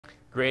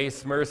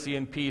Grace, mercy,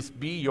 and peace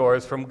be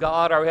yours from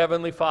God our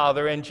Heavenly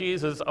Father and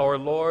Jesus our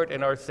Lord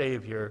and our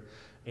Savior.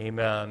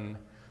 Amen.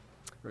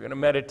 We're going to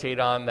meditate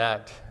on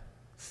that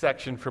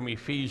section from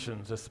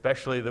Ephesians,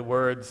 especially the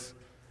words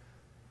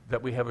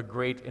that we have a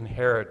great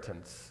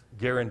inheritance,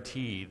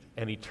 guaranteed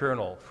and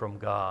eternal from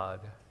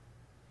God.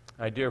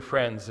 My dear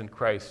friends in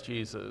Christ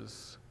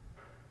Jesus,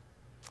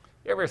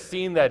 you ever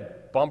seen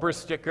that bumper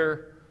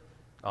sticker,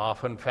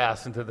 often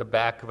fastened to the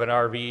back of an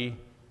RV?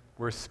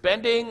 We're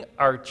spending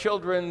our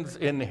children's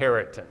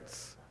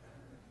inheritance.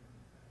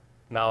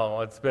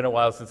 Now, it's been a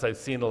while since I've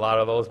seen a lot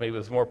of those. Maybe it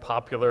was more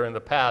popular in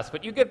the past,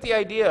 but you get the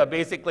idea.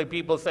 Basically,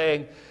 people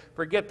saying,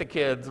 forget the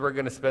kids, we're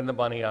going to spend the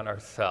money on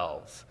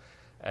ourselves.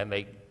 And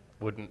they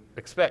wouldn't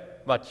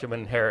expect much of an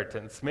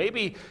inheritance.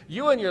 Maybe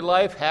you in your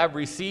life have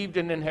received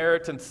an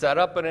inheritance, set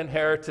up an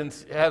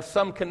inheritance, have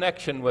some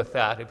connection with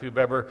that. If you've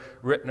ever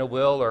written a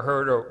will or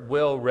heard a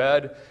will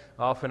read,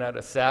 often at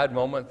a sad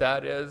moment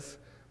that is.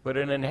 But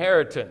an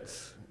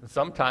inheritance,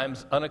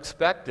 sometimes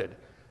unexpected,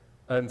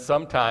 and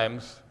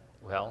sometimes,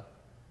 well,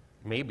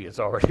 maybe it's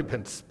already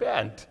been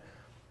spent.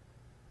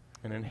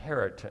 An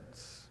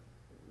inheritance.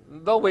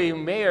 Though we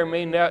may or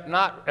may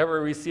not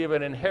ever receive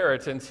an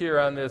inheritance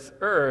here on this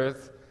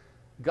earth,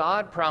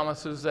 God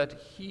promises that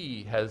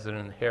He has an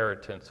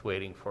inheritance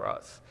waiting for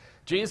us.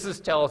 Jesus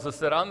tells us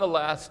that on the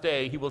last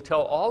day, He will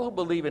tell all who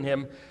believe in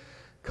Him,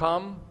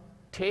 come,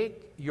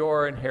 take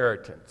your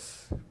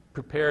inheritance,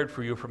 prepared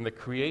for you from the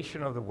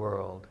creation of the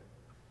world.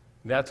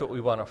 And that's what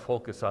we want to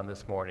focus on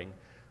this morning.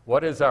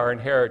 What is our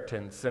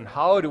inheritance, and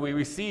how do we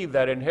receive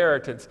that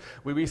inheritance?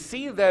 We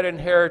receive that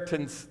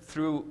inheritance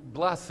through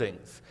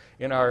blessings.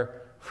 In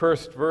our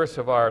first verse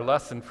of our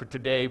lesson for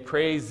today,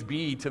 praise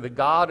be to the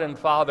God and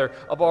Father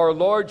of our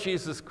Lord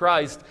Jesus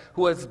Christ,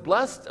 who has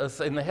blessed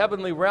us in the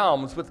heavenly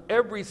realms with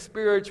every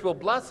spiritual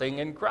blessing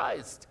in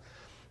Christ.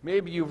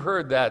 Maybe you've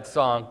heard that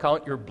song,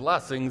 count your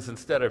blessings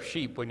instead of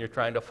sheep when you're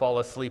trying to fall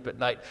asleep at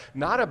night.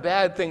 Not a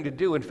bad thing to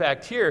do. In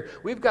fact, here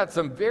we've got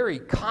some very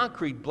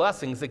concrete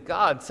blessings that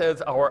God says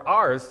are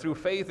ours through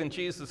faith in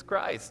Jesus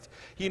Christ.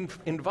 He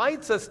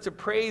invites us to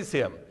praise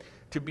Him,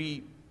 to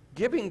be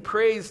giving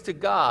praise to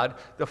God,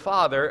 the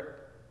Father,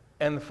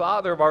 and the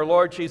Father of our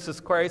Lord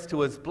Jesus Christ,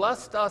 who has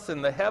blessed us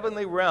in the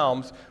heavenly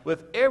realms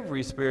with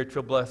every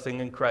spiritual blessing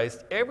in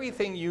Christ.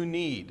 Everything you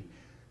need,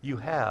 you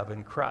have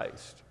in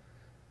Christ.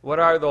 What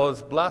are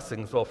those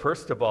blessings? Well,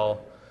 first of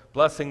all,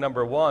 blessing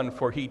number one,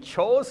 for He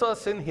chose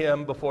us in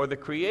Him before the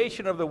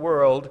creation of the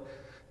world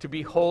to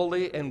be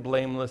holy and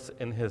blameless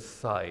in His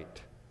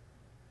sight.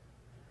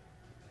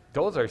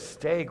 Those are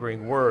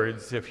staggering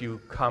words if you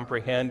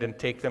comprehend and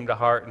take them to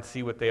heart and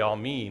see what they all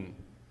mean.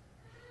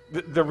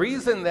 The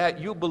reason that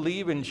you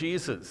believe in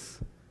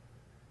Jesus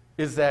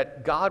is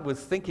that God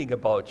was thinking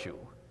about you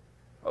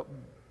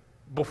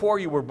before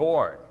you were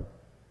born.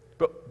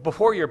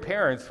 Before your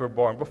parents were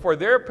born, before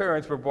their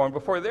parents were born,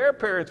 before their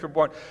parents were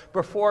born,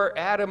 before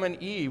Adam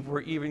and Eve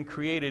were even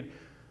created,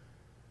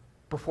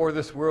 before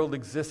this world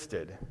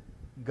existed,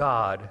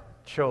 God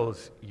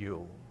chose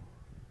you.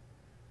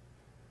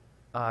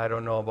 I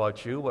don't know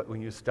about you, but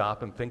when you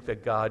stop and think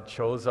that God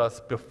chose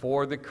us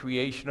before the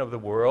creation of the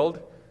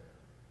world,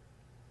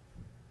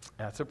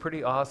 that's a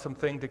pretty awesome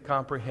thing to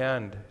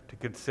comprehend, to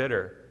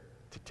consider,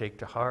 to take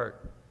to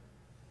heart.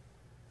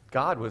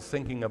 God was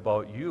thinking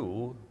about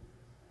you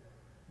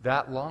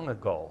that long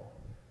ago.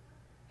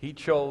 He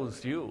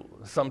chose you.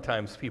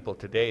 Sometimes people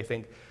today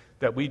think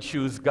that we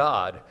choose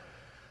God.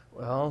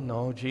 Well,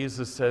 no,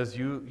 Jesus says,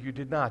 you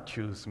did not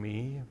choose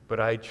me,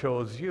 but I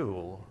chose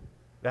you.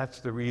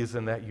 That's the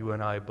reason that you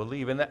and I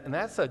believe. And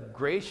that's a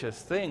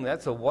gracious thing.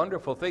 That's a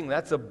wonderful thing.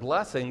 That's a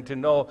blessing to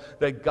know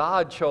that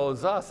God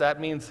chose us. That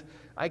means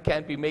I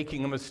can't be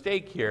making a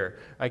mistake here.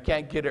 I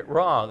can't get it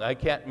wrong. I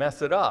can't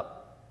mess it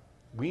up.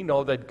 We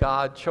know that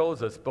God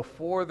chose us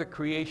before the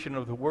creation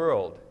of the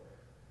world.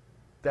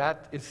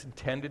 That is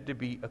intended to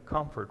be a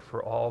comfort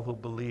for all who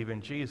believe in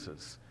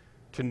Jesus,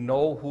 to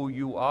know who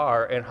you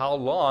are and how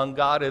long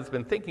God has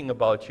been thinking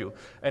about you.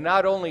 And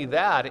not only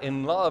that,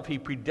 in love, He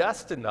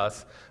predestined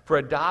us for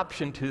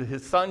adoption to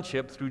His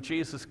sonship through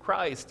Jesus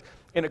Christ,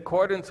 in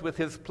accordance with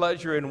His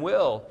pleasure and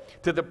will,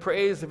 to the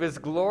praise of His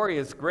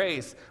glorious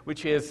grace,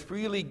 which He has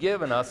freely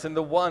given us in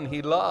the one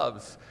He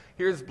loves.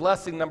 Here's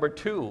blessing number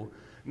two.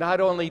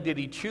 Not only did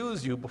He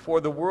choose you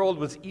before the world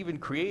was even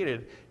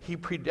created, He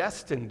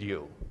predestined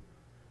you.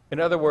 In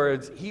other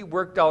words, He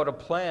worked out a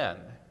plan.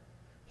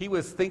 He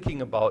was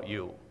thinking about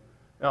you.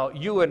 Now,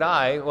 you and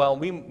I, well,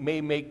 we may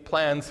make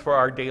plans for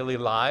our daily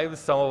lives.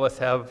 Some of us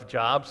have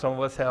jobs. Some of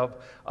us have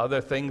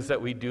other things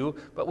that we do.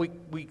 But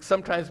we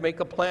sometimes make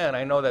a plan.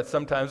 I know that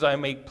sometimes I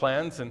make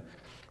plans, and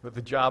with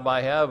the job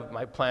I have,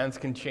 my plans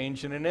can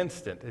change in an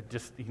instant.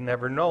 You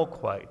never know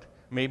quite.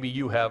 Maybe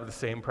you have the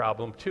same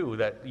problem too,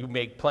 that you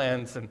make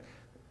plans and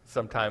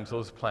sometimes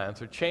those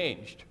plans are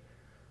changed.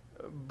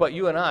 But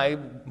you and I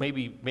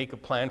maybe make a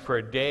plan for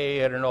a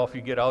day. I don't know if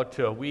you get out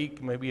to a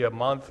week, maybe a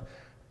month.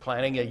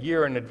 Planning a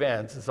year in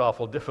advance is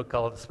awful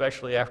difficult,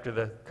 especially after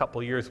the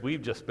couple years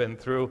we've just been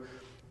through.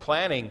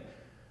 Planning.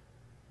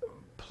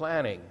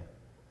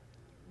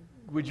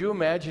 Would you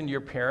imagine your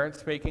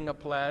parents making a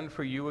plan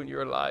for you in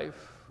your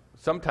life?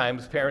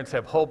 Sometimes parents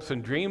have hopes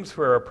and dreams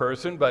for a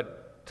person,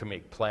 but to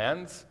make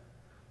plans,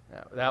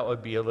 that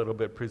would be a little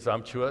bit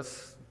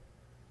presumptuous.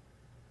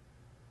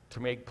 To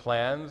make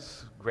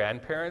plans,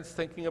 grandparents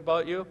thinking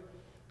about you?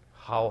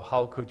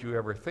 How could you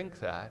ever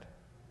think that?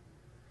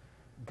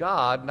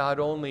 God not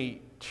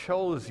only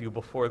chose you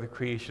before the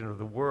creation of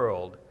the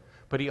world,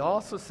 but he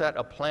also set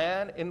a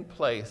plan in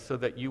place so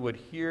that you would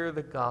hear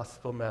the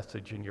gospel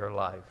message in your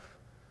life,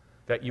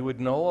 that you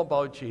would know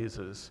about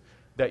Jesus,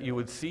 that you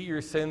would see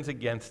your sins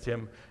against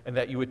him, and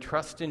that you would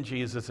trust in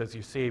Jesus as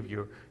your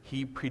Savior.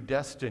 He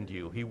predestined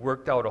you. He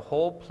worked out a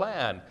whole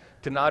plan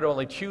to not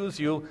only choose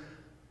you,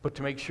 but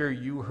to make sure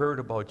you heard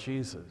about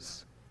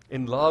Jesus.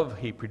 In love,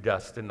 he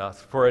predestined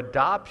us for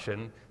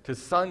adoption to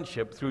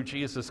sonship through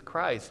Jesus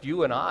Christ.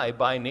 You and I,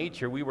 by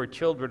nature, we were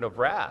children of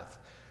wrath.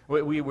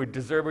 We were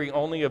deserving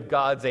only of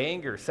God's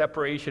anger,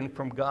 separation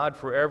from God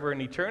forever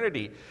and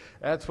eternity.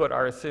 That's what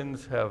our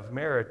sins have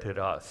merited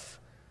us.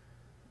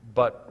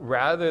 But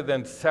rather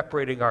than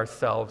separating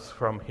ourselves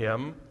from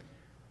him,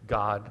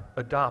 God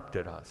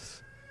adopted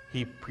us.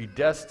 He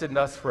predestined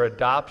us for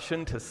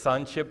adoption to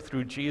sonship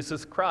through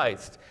Jesus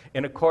Christ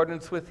in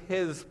accordance with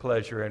his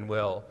pleasure and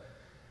will.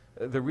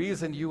 The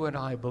reason you and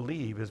I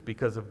believe is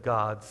because of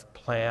God's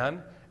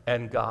plan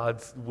and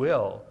God's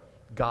will.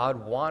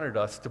 God wanted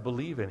us to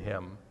believe in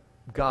him.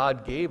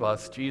 God gave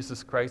us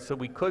Jesus Christ so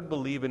we could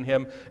believe in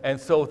him, and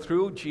so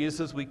through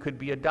Jesus we could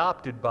be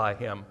adopted by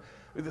him.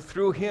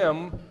 Through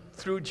him,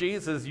 through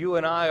Jesus, you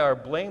and I are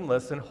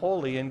blameless and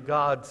holy in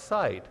God's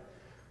sight.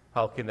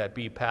 How can that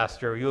be,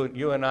 Pastor?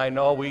 You and I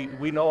know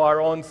we know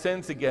our own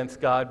sins against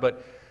God,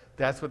 but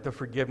that's what the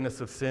forgiveness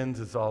of sins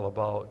is all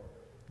about.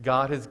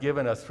 God has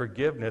given us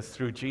forgiveness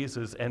through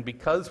Jesus, and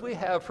because we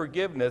have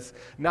forgiveness,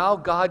 now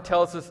God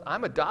tells us,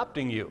 I'm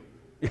adopting you.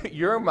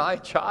 You're my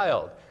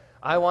child.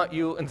 I want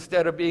you,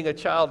 instead of being a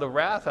child of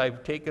wrath,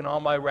 I've taken all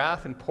my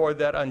wrath and poured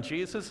that on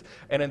Jesus,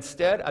 and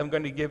instead I'm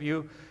going to give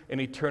you an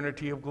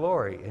eternity of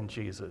glory in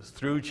Jesus,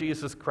 through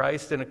Jesus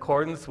Christ in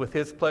accordance with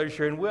his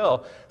pleasure and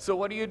will. So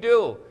what do you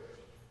do?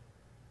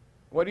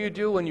 What do you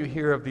do when you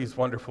hear of these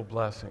wonderful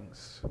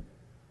blessings?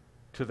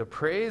 To the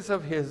praise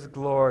of his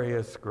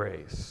glorious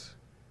grace.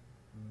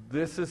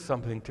 This is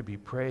something to be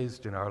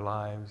praised in our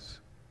lives,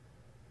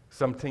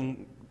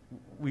 something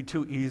we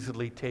too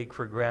easily take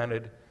for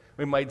granted.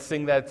 We might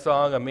sing that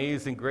song,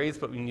 Amazing Grace,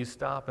 but when you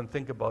stop and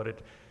think about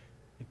it,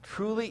 it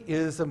truly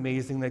is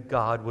amazing that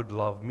God would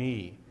love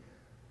me.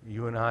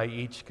 You and I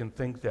each can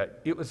think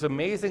that. It was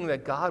amazing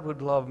that God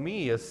would love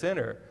me, a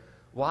sinner.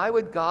 Why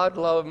would God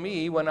love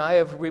me when I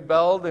have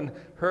rebelled and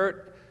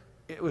hurt?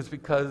 It was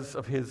because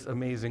of his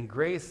amazing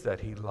grace that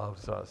he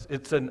loves us.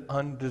 It's an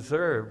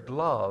undeserved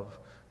love.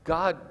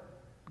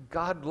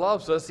 God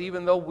loves us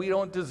even though we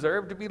don't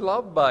deserve to be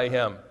loved by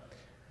him.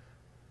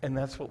 And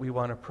that's what we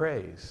want to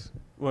praise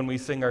when we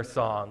sing our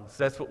songs.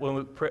 That's what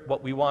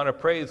we want to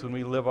praise when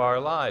we live our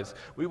lives.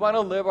 We want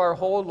to live our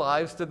whole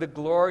lives to the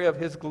glory of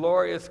his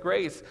glorious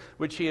grace,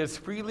 which he has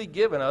freely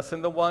given us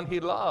in the one he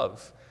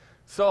loves.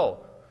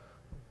 So,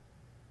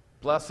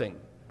 blessing.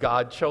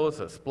 God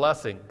chose us.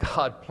 Blessing.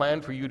 God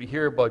planned for you to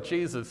hear about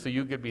Jesus so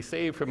you could be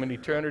saved from an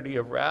eternity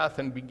of wrath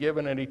and be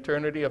given an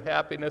eternity of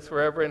happiness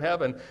forever in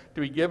heaven,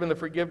 to be given the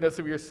forgiveness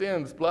of your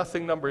sins.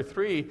 Blessing number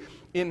 3,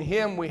 in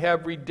him we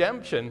have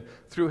redemption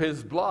through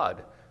his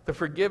blood, the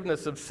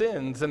forgiveness of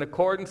sins in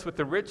accordance with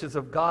the riches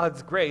of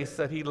God's grace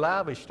that he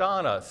lavished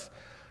on us.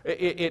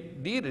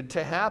 It needed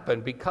to happen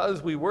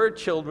because we were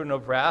children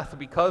of wrath,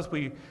 because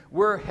we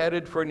were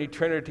headed for an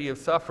eternity of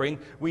suffering.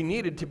 We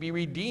needed to be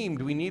redeemed.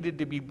 We needed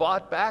to be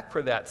bought back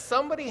for that.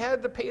 Somebody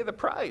had to pay the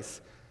price.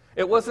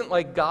 It wasn't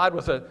like God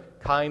was a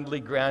kindly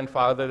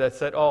grandfather that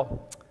said,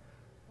 oh,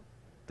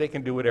 they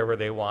can do whatever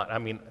they want. I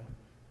mean,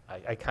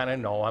 I kind of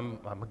know I'm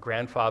a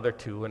grandfather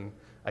too, and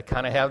I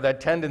kind of have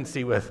that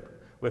tendency with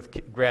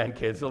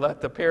grandkids. You'll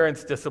let the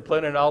parents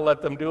discipline, and I'll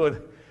let them do it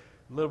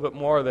a little bit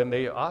more than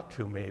they ought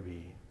to,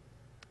 maybe.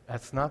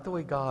 That's not the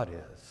way God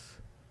is.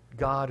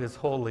 God is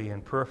holy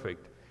and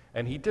perfect,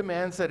 and he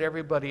demands that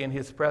everybody in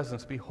his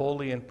presence be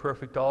holy and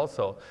perfect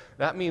also.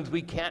 That means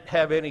we can't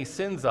have any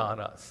sins on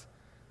us.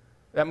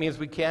 That means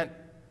we can't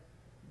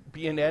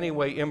be in any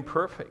way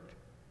imperfect,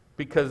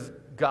 because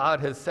God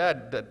has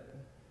said that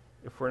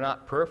if we're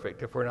not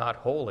perfect, if we're not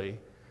holy,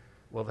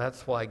 well,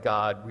 that's why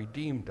God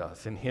redeemed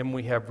us. In him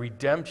we have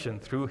redemption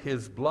through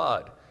his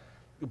blood.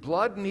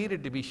 Blood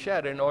needed to be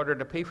shed in order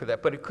to pay for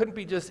that, but it couldn't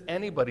be just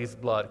anybody's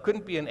blood. It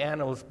couldn't be an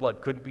animal's blood.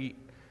 It couldn't be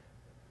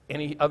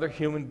any other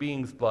human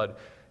being's blood.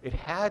 It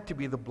had to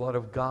be the blood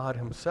of God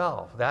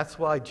himself. That's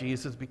why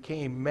Jesus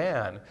became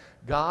man.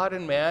 God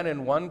and man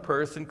in one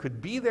person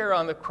could be there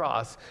on the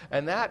cross,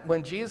 and that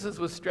when Jesus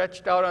was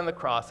stretched out on the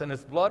cross and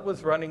his blood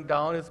was running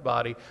down his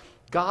body,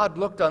 God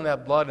looked on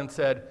that blood and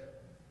said,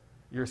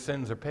 your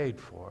sins are paid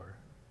for.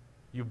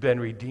 You've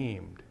been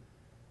redeemed.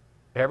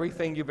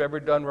 Everything you've ever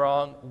done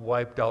wrong,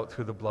 wiped out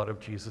through the blood of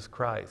Jesus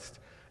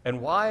Christ.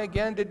 And why,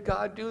 again, did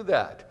God do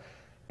that?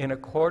 In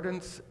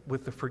accordance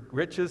with the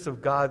riches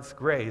of God's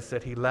grace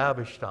that he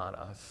lavished on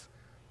us.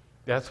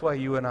 That's why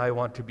you and I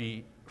want to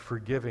be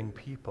forgiving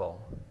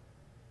people.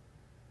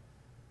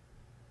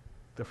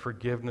 The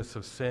forgiveness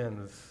of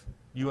sins.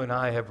 You and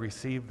I have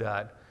received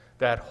that.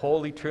 That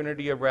whole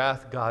eternity of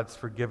wrath, God's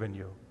forgiven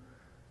you.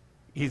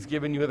 He's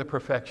given you the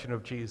perfection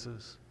of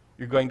Jesus.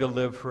 You're going to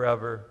live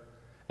forever.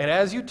 And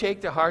as you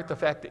take to heart the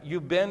fact that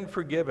you've been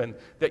forgiven,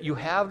 that you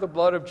have the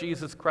blood of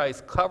Jesus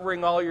Christ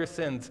covering all your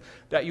sins,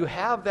 that you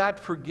have that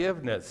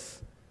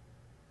forgiveness,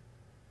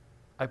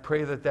 I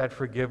pray that that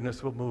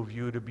forgiveness will move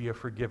you to be a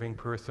forgiving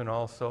person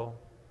also.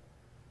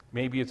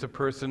 Maybe it's a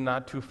person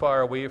not too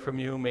far away from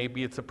you.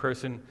 Maybe it's a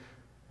person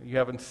you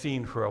haven't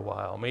seen for a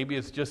while. Maybe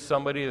it's just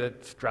somebody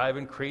that's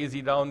driving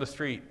crazy down the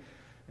street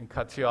and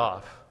cuts you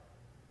off.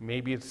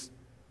 Maybe it's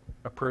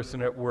a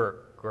person at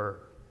work or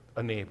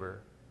a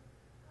neighbor.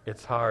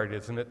 It's hard,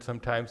 isn't it,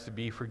 sometimes to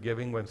be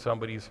forgiving when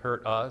somebody's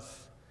hurt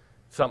us,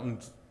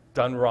 something's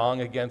done wrong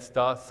against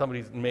us,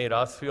 somebody's made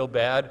us feel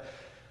bad.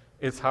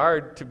 It's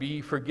hard to be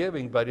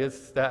forgiving, but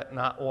is that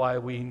not why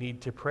we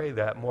need to pray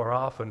that more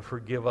often?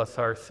 Forgive us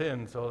our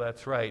sins. Oh,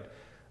 that's right.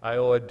 I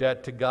owe a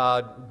debt to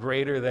God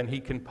greater than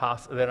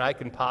I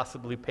can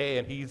possibly pay,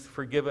 and He's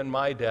forgiven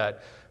my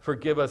debt.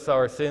 Forgive us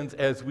our sins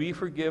as we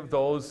forgive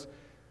those.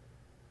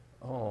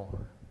 Oh,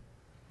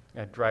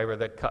 that driver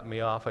that cut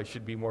me off, I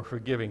should be more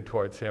forgiving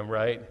towards him,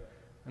 right?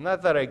 And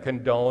not that I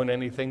condone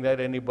anything that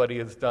anybody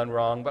has done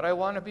wrong, but I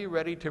want to be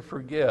ready to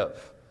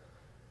forgive.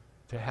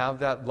 To have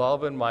that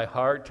love in my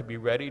heart, to be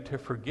ready to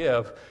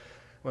forgive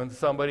when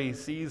somebody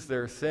sees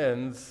their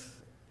sins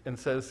and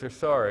says they're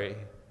sorry.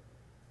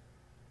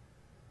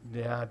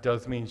 Yeah, it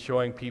does mean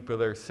showing people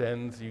their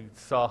sins. You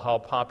saw how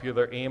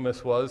popular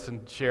Amos was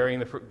in sharing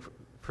the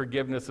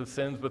forgiveness of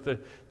sins with the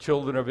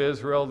children of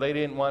Israel. They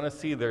didn't want to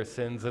see their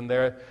sins, and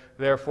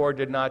therefore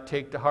did not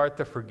take to heart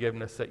the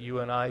forgiveness that you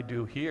and I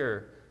do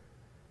here.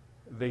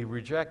 They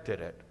rejected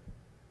it.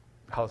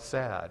 How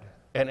sad.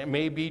 And it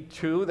may be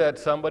true that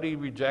somebody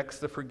rejects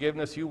the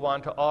forgiveness you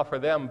want to offer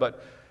them,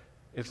 but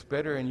it's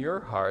better in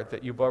your heart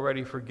that you've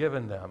already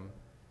forgiven them.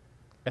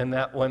 And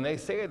that when they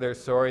say they're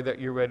sorry, that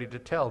you're ready to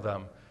tell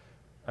them,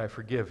 I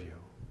forgive you.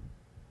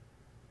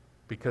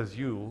 Because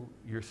you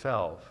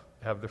yourself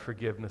have the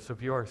forgiveness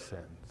of your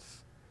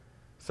sins.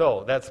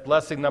 So that's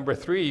blessing number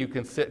 3 you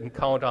can sit and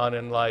count on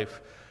in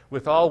life.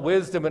 With all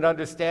wisdom and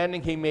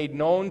understanding, He made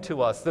known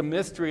to us the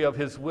mystery of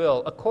His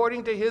will,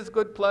 according to His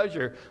good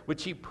pleasure,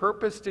 which He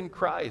purposed in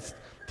Christ,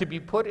 to be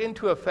put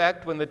into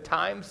effect when the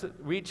times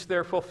reach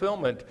their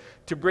fulfillment,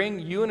 to bring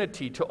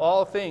unity to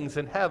all things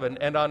in heaven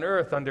and on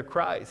earth under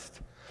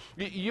Christ.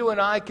 You and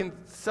I can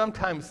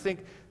sometimes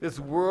think this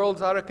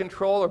world's out of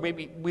control, or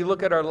maybe we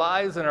look at our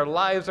lives and our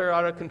lives are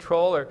out of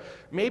control, or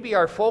maybe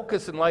our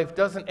focus in life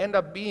doesn't end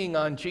up being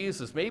on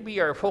Jesus. Maybe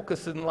our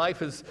focus in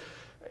life is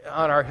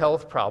on our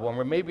health problem,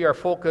 or maybe our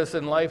focus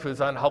in life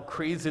is on how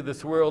crazy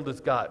this world has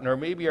gotten, or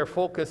maybe our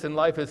focus in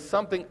life is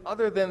something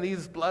other than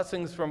these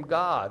blessings from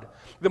God.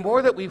 The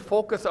more that we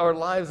focus our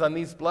lives on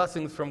these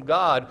blessings from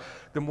God,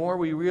 the more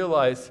we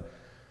realize,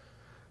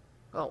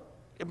 well,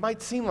 it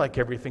might seem like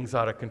everything's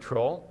out of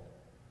control,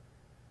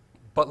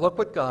 but look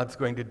what God's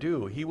going to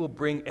do. He will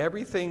bring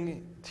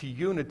everything to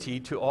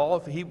unity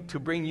to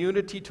bring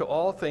unity to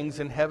all things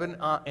in heaven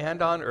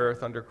and on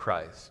earth under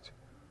Christ.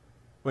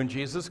 When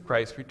Jesus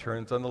Christ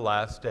returns on the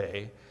last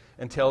day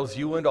and tells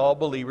you and all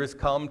believers,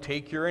 come,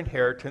 take your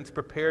inheritance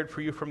prepared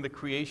for you from the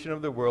creation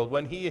of the world,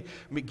 when He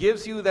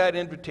gives you that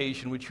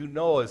invitation, which you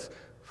know is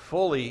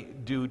fully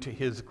due to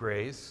His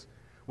grace,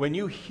 when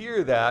you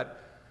hear that,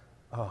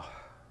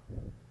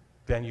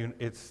 then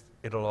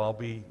it'll all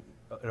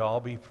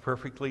be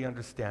perfectly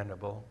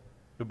understandable.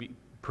 It'll be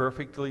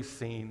perfectly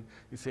seen.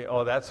 You say,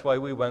 oh, that's why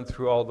we went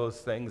through all those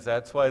things.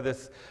 That's why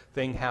this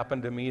thing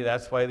happened to me.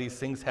 That's why these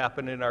things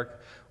happen in our...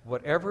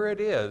 Whatever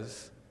it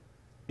is,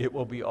 it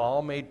will be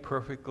all made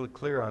perfectly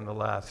clear on the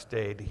last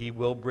day. He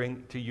will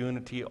bring to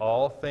unity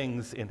all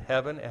things in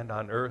heaven and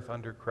on earth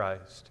under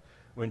Christ.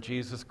 When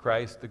Jesus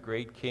Christ, the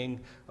great King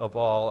of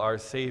all, our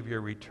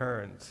Savior,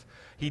 returns.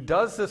 He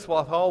does this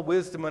with all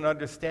wisdom and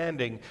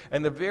understanding.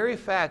 And the very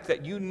fact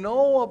that you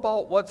know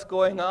about what's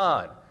going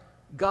on,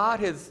 God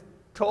has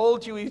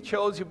told you He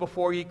chose you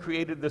before He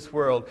created this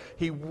world.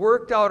 He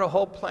worked out a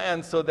whole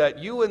plan so that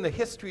you in the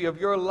history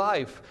of your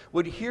life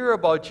would hear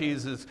about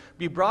Jesus,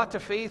 be brought to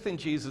faith in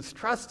Jesus,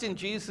 trust in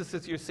Jesus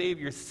as your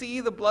Savior,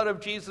 see the blood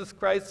of Jesus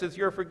Christ as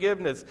your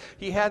forgiveness.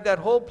 He had that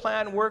whole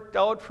plan worked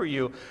out for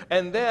you.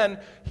 And then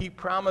He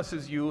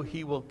promises you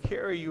He will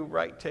carry you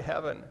right to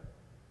heaven.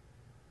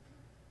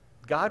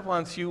 God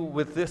wants you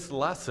with this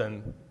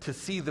lesson to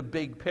see the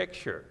big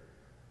picture.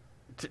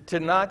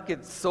 To not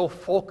get so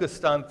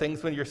focused on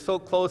things when you're so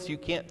close you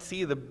can't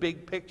see the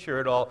big picture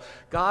at all.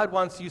 God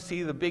wants you to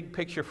see the big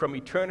picture from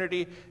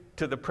eternity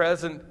to the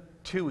present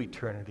to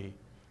eternity.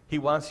 He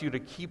wants you to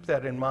keep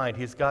that in mind.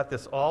 He's got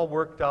this all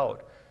worked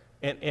out.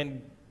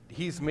 And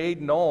He's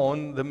made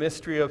known the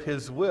mystery of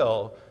His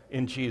will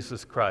in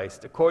Jesus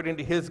Christ, according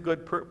to His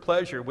good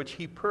pleasure, which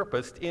He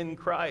purposed in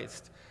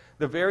Christ.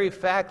 The very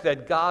fact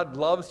that God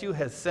loves you,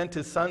 has sent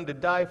his Son to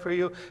die for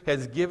you,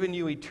 has given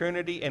you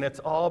eternity, and it's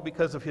all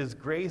because of his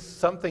grace,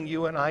 something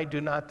you and I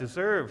do not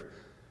deserve.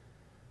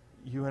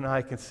 You and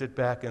I can sit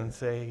back and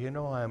say, you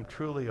know, I'm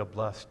truly a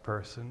blessed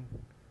person.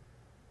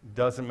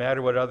 Doesn't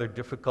matter what other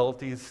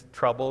difficulties,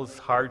 troubles,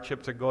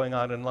 hardships are going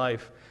on in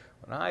life.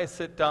 When I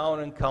sit down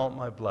and count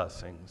my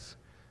blessings,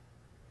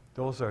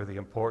 those are the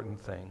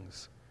important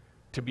things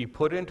to be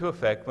put into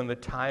effect when the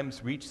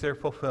times reach their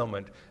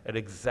fulfillment. At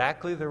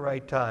exactly the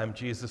right time,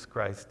 Jesus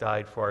Christ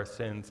died for our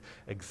sins.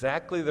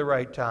 Exactly the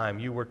right time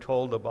you were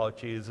told about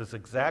Jesus.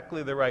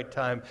 Exactly the right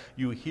time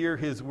you hear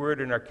his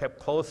word and are kept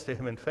close to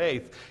him in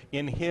faith.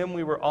 In him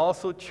we were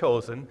also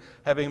chosen,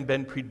 having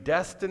been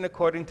predestined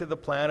according to the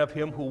plan of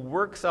him who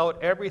works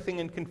out everything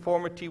in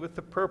conformity with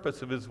the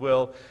purpose of his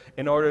will,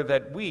 in order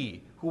that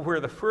we, who were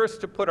the first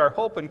to put our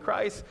hope in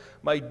Christ,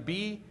 might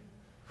be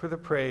for the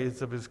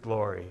praise of his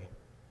glory.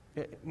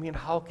 I mean,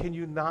 how can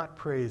you not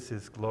praise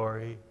his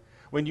glory?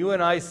 When you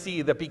and I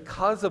see that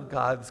because of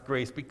God's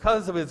grace,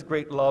 because of his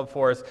great love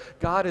for us,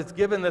 God has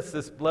given us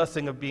this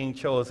blessing of being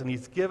chosen.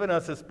 He's given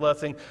us this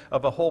blessing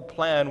of a whole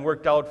plan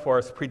worked out for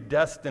us,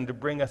 predestined to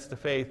bring us to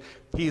faith.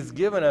 He's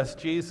given us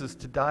Jesus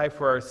to die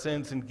for our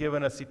sins and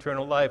given us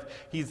eternal life.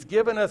 He's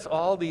given us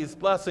all these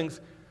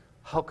blessings.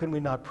 How can we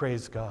not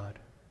praise God?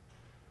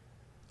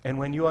 And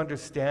when you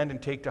understand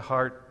and take to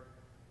heart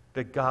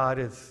that God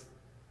has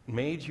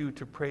made you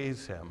to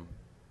praise him,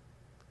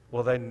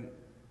 well, then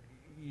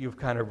you've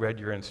kind of read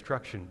your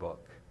instruction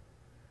book.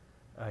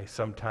 I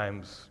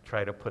sometimes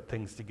try to put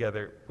things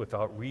together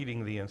without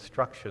reading the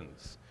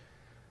instructions.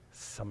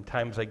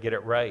 Sometimes I get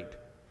it right.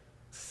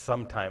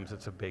 Sometimes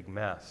it's a big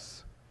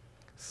mess.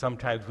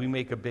 Sometimes we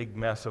make a big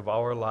mess of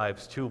our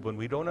lives too when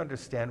we don't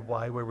understand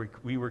why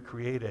we were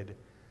created.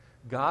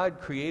 God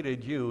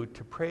created you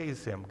to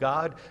praise him.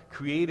 God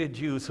created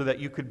you so that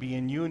you could be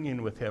in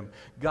union with him.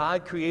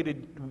 God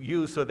created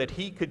you so that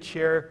he could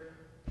share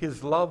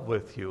his love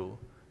with you.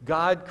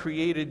 God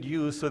created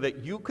you so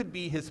that you could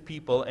be his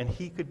people and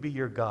he could be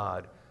your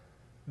God.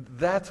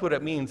 That's what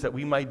it means that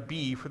we might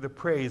be for the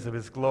praise of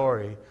his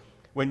glory.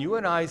 When you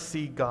and I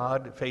see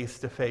God face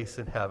to face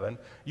in heaven,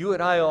 you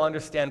and I will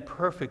understand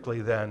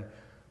perfectly then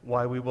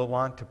why we will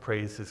want to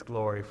praise his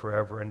glory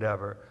forever and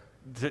ever.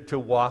 To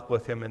walk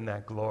with him in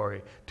that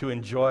glory, to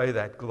enjoy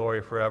that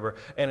glory forever.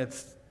 And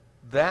it's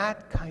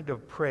that kind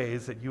of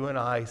praise that you and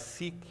I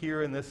seek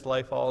here in this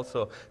life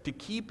also, to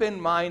keep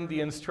in mind the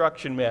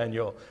instruction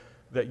manual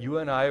that you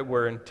and I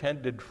were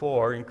intended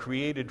for and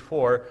created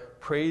for,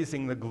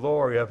 praising the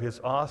glory of his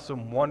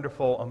awesome,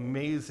 wonderful,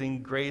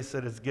 amazing grace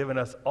that has given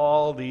us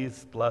all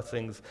these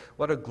blessings.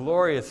 What a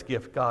glorious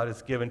gift God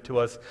has given to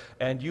us.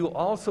 And you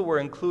also were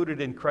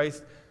included in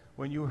Christ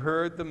when you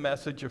heard the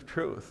message of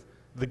truth,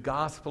 the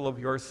gospel of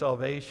your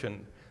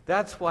salvation.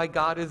 That's why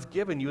God has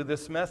given you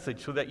this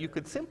message, so that you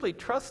could simply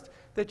trust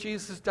that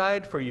Jesus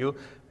died for you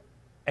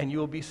and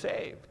you'll be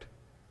saved.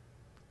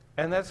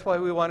 And that's why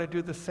we want to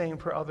do the same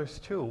for others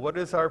too. What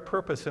is our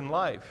purpose in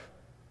life?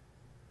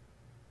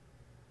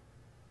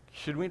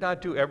 Should we not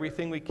do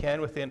everything we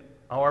can within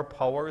our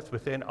powers,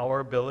 within our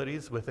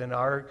abilities, within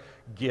our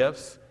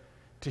gifts,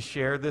 to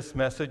share this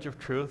message of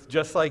truth?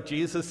 Just like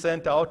Jesus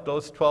sent out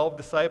those 12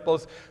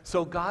 disciples,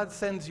 so God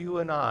sends you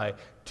and I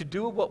to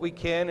do what we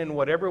can in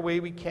whatever way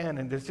we can.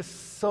 And there's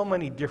just so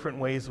many different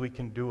ways we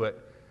can do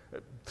it.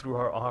 Through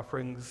our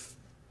offerings,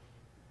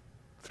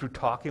 through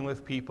talking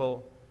with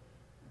people,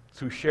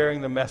 through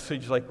sharing the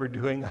message like we're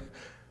doing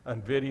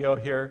on video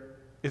here.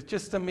 It's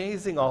just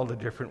amazing all the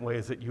different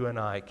ways that you and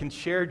I can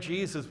share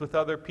Jesus with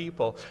other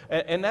people.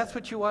 And that's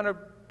what you want to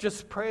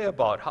just pray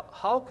about.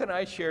 How can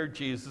I share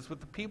Jesus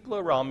with the people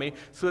around me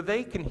so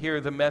they can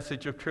hear the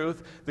message of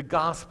truth, the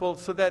gospel,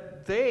 so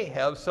that they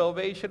have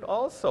salvation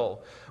also?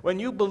 When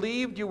you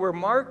believed, you were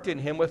marked in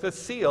him with a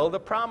seal, the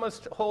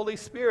promised Holy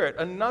Spirit,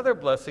 another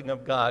blessing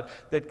of God,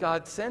 that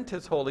God sent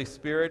his Holy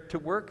Spirit to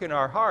work in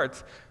our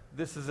hearts.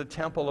 This is a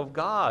temple of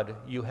God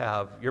you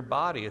have, your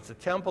body. It's a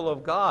temple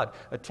of God,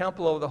 a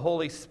temple of the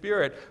Holy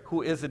Spirit,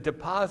 who is a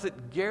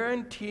deposit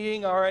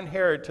guaranteeing our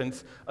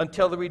inheritance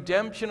until the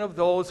redemption of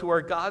those who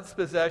are God's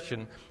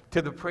possession,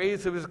 to the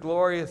praise of his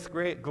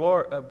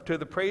to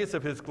the praise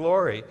of his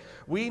glory.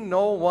 We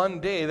know one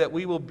day that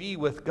we will be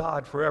with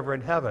God forever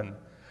in heaven.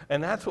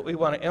 And that's what we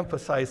want to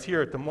emphasize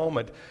here at the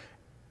moment.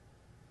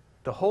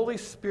 The Holy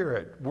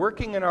Spirit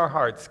working in our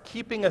hearts,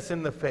 keeping us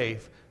in the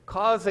faith,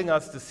 causing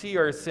us to see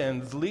our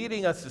sins,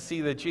 leading us to see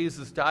that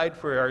Jesus died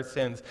for our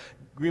sins,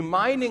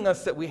 reminding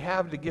us that we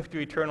have the gift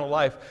of eternal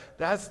life.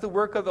 That's the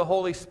work of the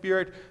Holy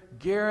Spirit,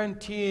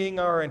 guaranteeing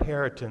our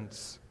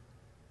inheritance.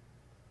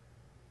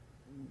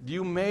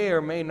 You may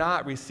or may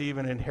not receive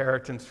an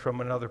inheritance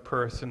from another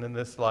person in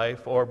this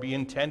life, or be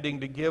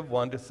intending to give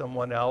one to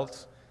someone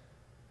else,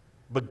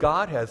 but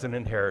God has an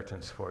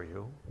inheritance for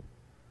you.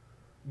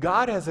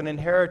 God has an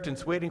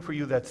inheritance waiting for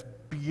you that's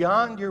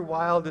beyond your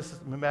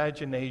wildest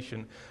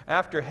imagination.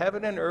 After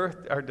heaven and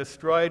earth are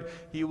destroyed,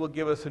 he will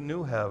give us a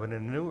new heaven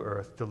and a new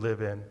earth to live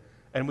in.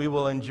 And we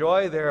will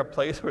enjoy there a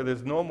place where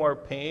there's no more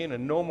pain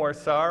and no more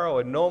sorrow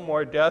and no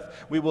more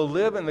death. We will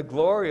live in the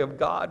glory of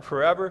God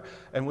forever,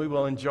 and we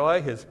will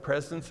enjoy his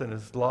presence and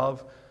his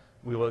love.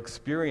 We will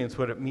experience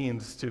what it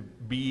means to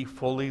be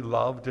fully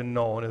loved and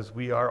known as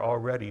we are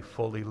already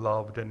fully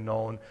loved and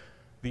known.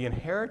 The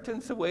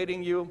inheritance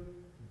awaiting you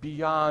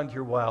beyond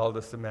your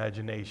wildest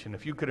imagination.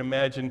 If you could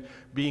imagine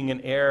being an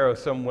heir of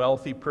some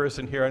wealthy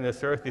person here on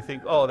this earth, you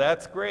think, oh,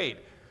 that's great.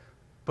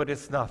 But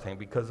it's nothing,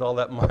 because all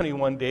that money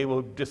one day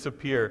will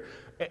disappear,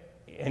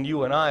 and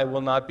you and I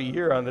will not be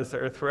here on this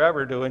earth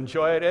forever to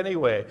enjoy it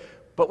anyway.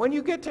 But when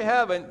you get to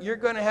heaven, you're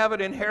going to have an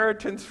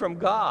inheritance from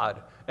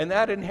God, and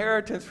that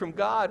inheritance from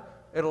God,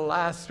 it'll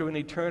last through an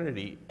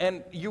eternity.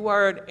 And you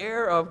are an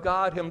heir of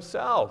God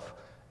himself,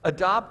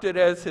 adopted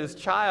as his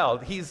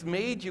child. He's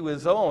made you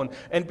his own,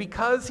 and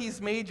because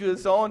he's made you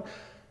his own,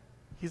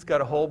 he's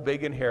got a whole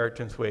big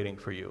inheritance waiting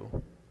for you,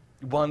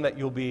 one that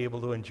you'll be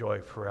able to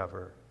enjoy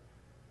forever.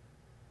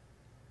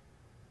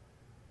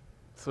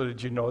 So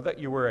did you know that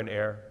you were an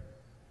heir?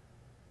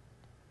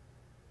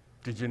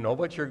 Did you know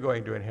what you're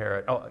going to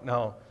inherit? Oh,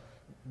 no,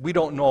 we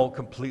don't know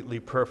completely,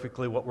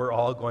 perfectly what we're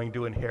all going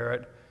to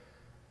inherit.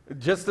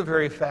 Just the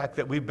very fact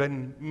that we've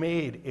been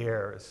made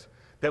heirs,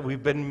 that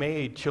we've been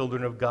made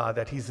children of God,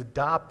 that he's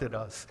adopted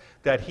us,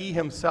 that he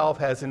himself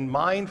has in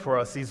mind for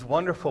us these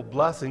wonderful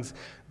blessings,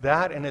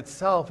 that in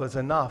itself is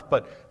enough.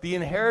 But the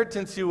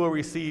inheritance you will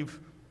receive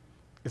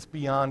is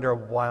beyond our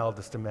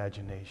wildest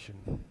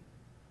imagination.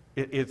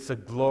 It's a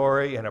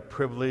glory and a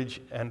privilege,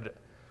 and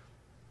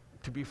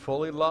to be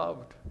fully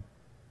loved,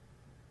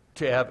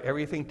 to have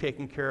everything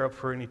taken care of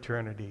for an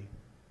eternity.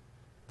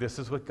 This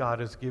is what God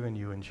has given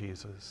you in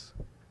Jesus.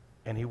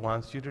 And he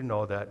wants you to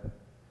know that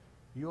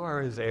you are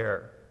his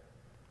heir,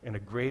 and a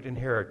great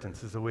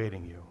inheritance is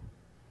awaiting you.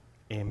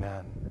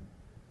 Amen.